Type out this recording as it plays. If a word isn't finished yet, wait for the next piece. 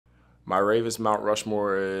My Ravens Mount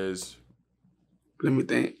Rushmore is... Let me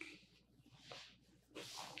think.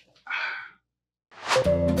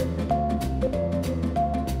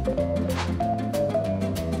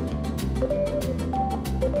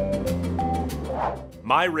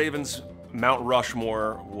 My Ravens Mount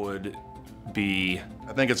Rushmore would be...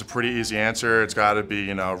 I think it's a pretty easy answer. It's got to be,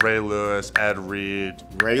 you know, Ray Lewis, Ed Reed.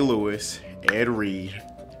 Ray Lewis, Ed Reed.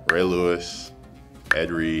 Ray Lewis,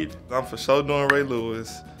 Ed Reed. I'm for sure doing Ray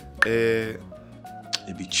Lewis. Ed.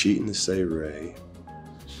 It'd be cheating to say Ray.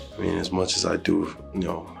 I mean, as much as I do, you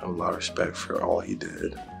know, have a lot of respect for all he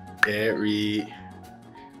did. Ed Reed,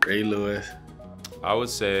 Ray Lewis. I would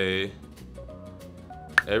say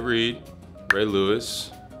Ed Reed, Ray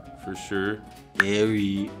Lewis, for sure. Ed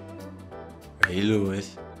Reed, Ray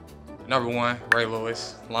Lewis. Number 1, Ray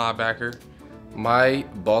Lewis, linebacker. My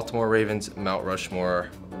Baltimore Ravens Mount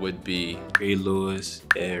Rushmore would be Ray Lewis,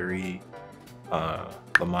 Ed Reed,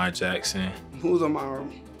 Lamar Jackson. Who's on my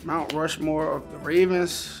Mount Rushmore of the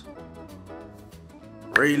Ravens?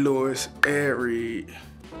 Ray Lewis, Ed Reed,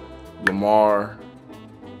 Lamar,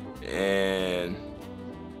 and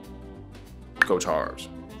Coach Harves.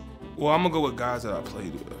 Well, I'm gonna go with guys that I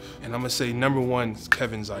played with. And I'm gonna say number 1 is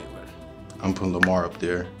Kevin Zeitler. I'm putting Lamar up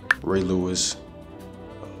there. Ray Lewis,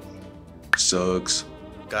 Suggs.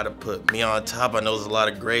 Gotta put me on top. I know there's a lot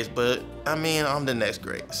of greats, but I mean, I'm the next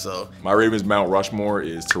great, so. My Ravens Mount Rushmore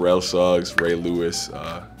is Terrell Suggs, Ray Lewis,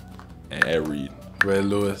 and Ed Reed. Ray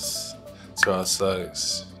Lewis, Terrell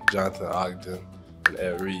Suggs, Jonathan Ogden, and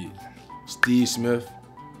Ed Reed. Steve Smith,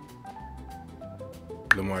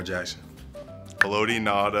 Lamar Jackson. Haloti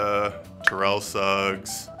Ngata, Terrell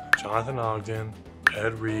Suggs. Jonathan Ogden,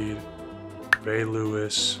 Ed Reed, Ray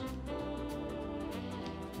Lewis.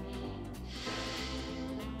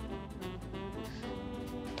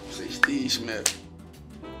 Say Steve Smith.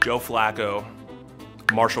 Joe Flacco,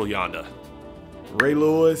 Marshall Yonda. Ray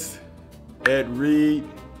Lewis, Ed Reed,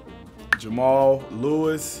 Jamal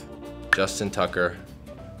Lewis. Justin Tucker,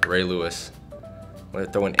 Ray Lewis. I'm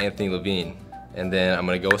gonna throw in Anthony Levine, and then I'm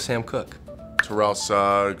gonna go with Sam Cook. Terrell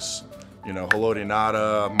Suggs, you know, Haloti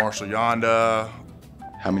Ngata, Marshall Yonda.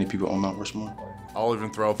 How many people on Mount Rushmore? I'll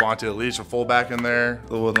even throw Vontae Elise, a fullback, in there.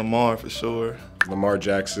 With Lamar for sure. Lamar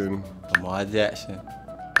Jackson. Lamar Jackson.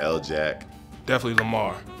 L. Jack. Definitely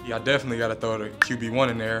Lamar. Yeah, I definitely gotta throw the QB1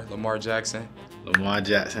 in there, Lamar Jackson. Lamar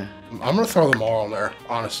Jackson. I'm gonna throw Lamar on there,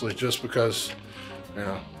 honestly, just because, you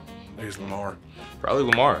know, he's Lamar. Probably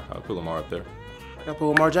Lamar. I'll put Lamar up there. I gotta put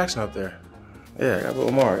Lamar Jackson up there. Yeah, I gotta put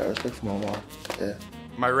Lamar. I got respect for Lamar. Yeah.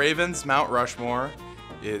 My Ravens Mount Rushmore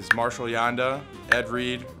is Marshall Yonda, Ed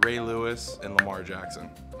Reed, Ray Lewis, and Lamar Jackson.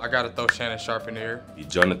 I gotta throw Shannon Sharp in there.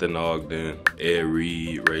 Jonathan Ogden, Ed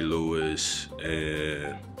Reed, Ray Lewis,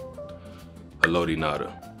 and Haloti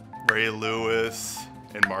Ngata. Ray Lewis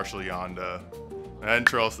and Marshall Yonda, and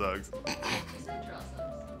Terrell Suggs.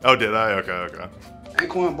 Oh, did I? Okay.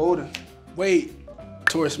 Anquan Bolden. Wait,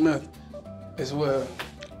 Torrey Smith as well.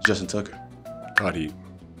 Justin Tucker. Cody.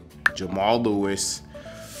 Jamal Lewis.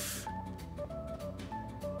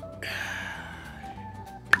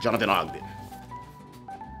 Jonathan Ogden.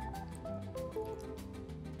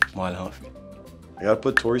 Marlon Humphrey. I gotta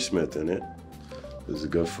put Torrey Smith in it. He's a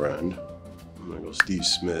good friend. I'm gonna go Steve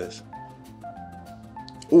Smith.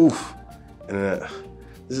 Oof. And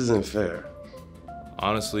this isn't fair.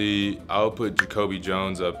 Honestly, I would put Jacoby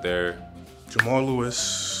Jones up there. Jamal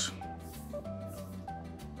Lewis,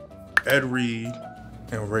 Ed Reed,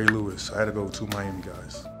 and Ray Lewis. I had to go with 2 Miami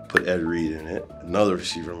guys. Put Ed Reed in it. Another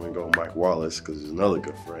receiver, I'm gonna go Mike Wallace, because he's another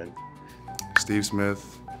good friend. Steve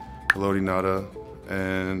Smith, Haloti Ngata,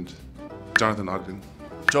 and Jonathan Ogden.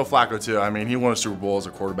 Joe Flacco, too. I mean, he won a Super Bowl as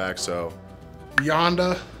a quarterback, so.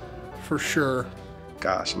 Yonda, for sure.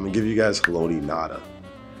 Gosh, I'm gonna give you guys Haloti Ngata,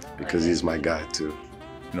 because he's my guy, too.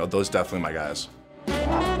 You know, those definitely my guys.